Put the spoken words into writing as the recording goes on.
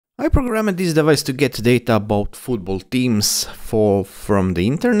I programmed this device to get data about football teams from the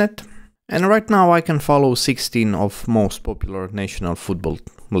internet, and right now I can follow 16 of most popular national football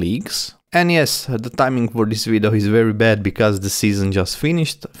leagues. And yes, the timing for this video is very bad because the season just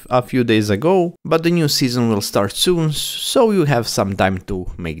finished a few days ago, but the new season will start soon, so you have some time to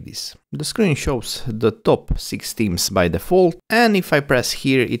make this. The screen shows the top 6 teams by default, and if I press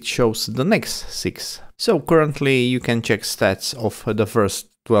here it shows the next 6. So currently you can check stats of the first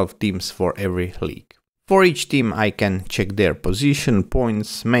 12 teams for every league. For each team I can check their position,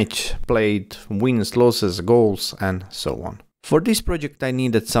 points, match played, wins, losses, goals, and so on. For this project I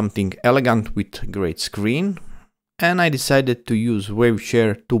needed something elegant with great screen, and I decided to use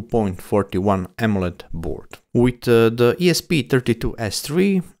Waveshare 2.41 AMOLED board. With the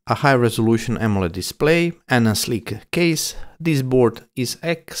ESP32S3, a high resolution AMOLED display and a sleek case, this board is an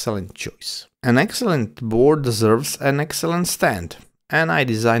excellent choice. An excellent board deserves an excellent stand, and I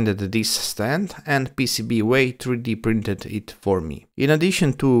designed this stand and PCBWay 3D printed it for me. In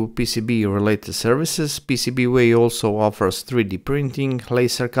addition to PCB related services, PCBWay also offers 3D printing,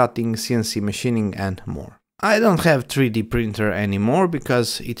 laser cutting, CNC machining and more. I don't have 3D printer anymore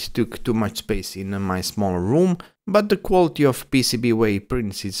because it took too much space in my small room, but the quality of PCBWay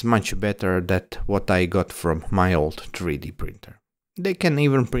prints is much better than what I got from my old 3D printer. They can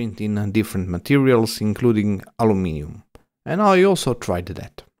even print in different materials, including aluminum. And I also tried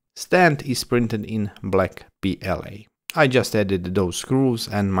that. Stand is printed in black PLA. I just added those screws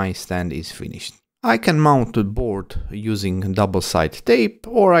and my stand is finished. I can mount the board using double-sided tape,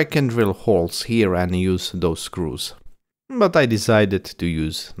 or I can drill holes here and use those screws. But I decided to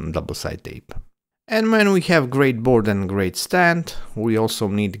use double-sided tape. And when we have great board and great stand, we also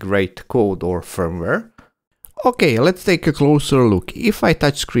need great code or firmware. Okay, let's take a closer look. If I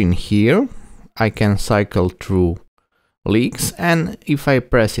touch screen here, I can cycle through leagues, and if I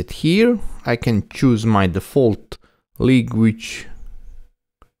press it here I can choose my default league which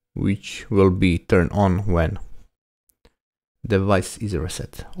will be turned on when the device is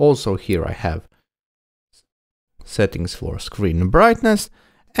reset. Also here I have settings for screen brightness,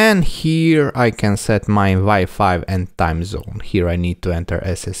 and here I can set my Wi-Fi and time zone. Here I need to enter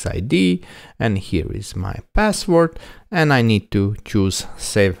SSID, and here is my password, and I need to choose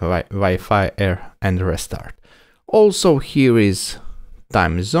save Wi-Fi and restart. Also here is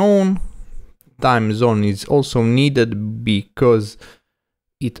time zone. Time zone is also needed because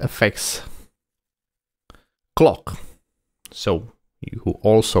it affects clock. So you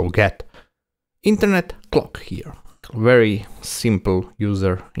also get internet clock here. Very simple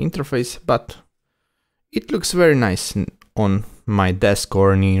user interface, but it looks very nice on my desk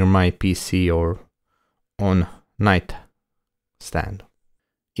or near my PC or on night stand.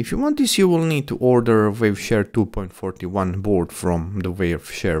 If you want this, you will need to order Waveshare 2.41 board from the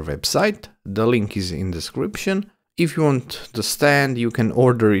Waveshare website. The link is in the description. If you want the stand, you can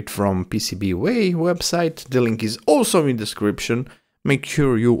order it from PCBWay website. The link is also in the description. Make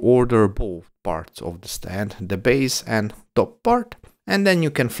sure you order both parts of the stand, the base and top part, and then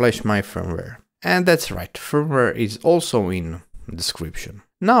you can flash my firmware. And that's right, firmware is also in the description.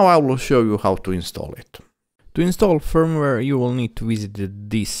 Now I will show you how to install it. To install firmware, you will need to visit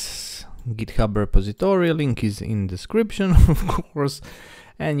this GitHub repository, link is in the description of course,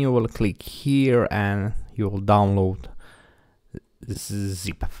 and you will click here and you will download this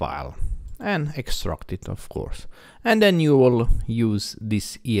zip file and extract it of course. And then you will use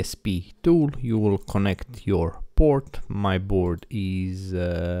this ESP tool, you will connect your port. My board is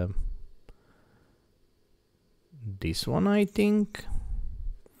this one I think.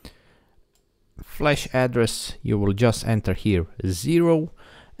 Flash address, you will just enter here 0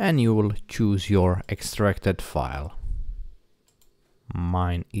 and you will choose your extracted file.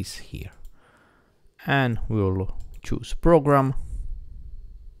 Mine is here. And we will choose program.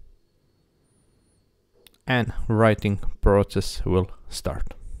 And writing process will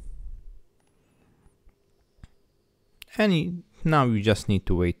start. And now you just need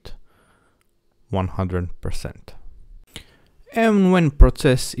to wait 100%. And when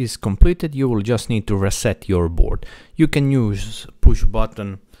process is completed, you will just need to reset your board. You can use push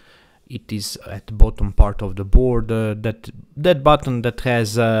button. It is at the bottom part of the board, that button that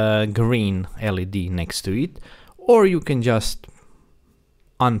has a green LED next to it, or you can just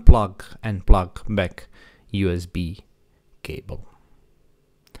unplug and plug back USB cable.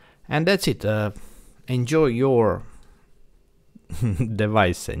 And that's it. Enjoy your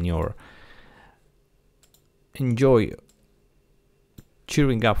device and enjoy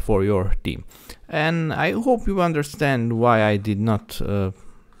cheering up for your team. And I hope you understand why I did not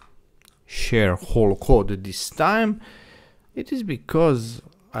share whole code this time. It is because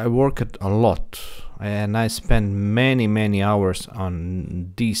I worked a lot and I spent many hours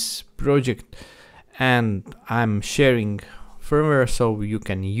on this project, and I'm sharing firmware so you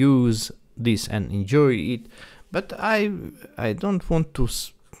can use this and enjoy it. But I don't want to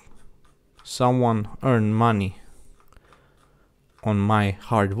someone earn money on my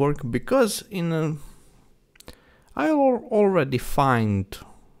hard work, because I already find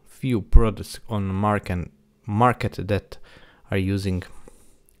few products on the market that are using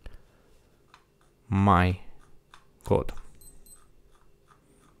my code.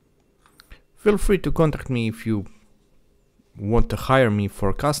 Feel free to contact me if you want to hire me for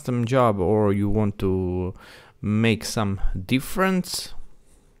a custom job or you want to make some difference.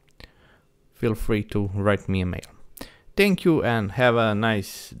 Feel free to write me a mail. Thank you and have a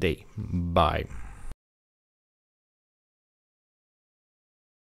nice day. Bye.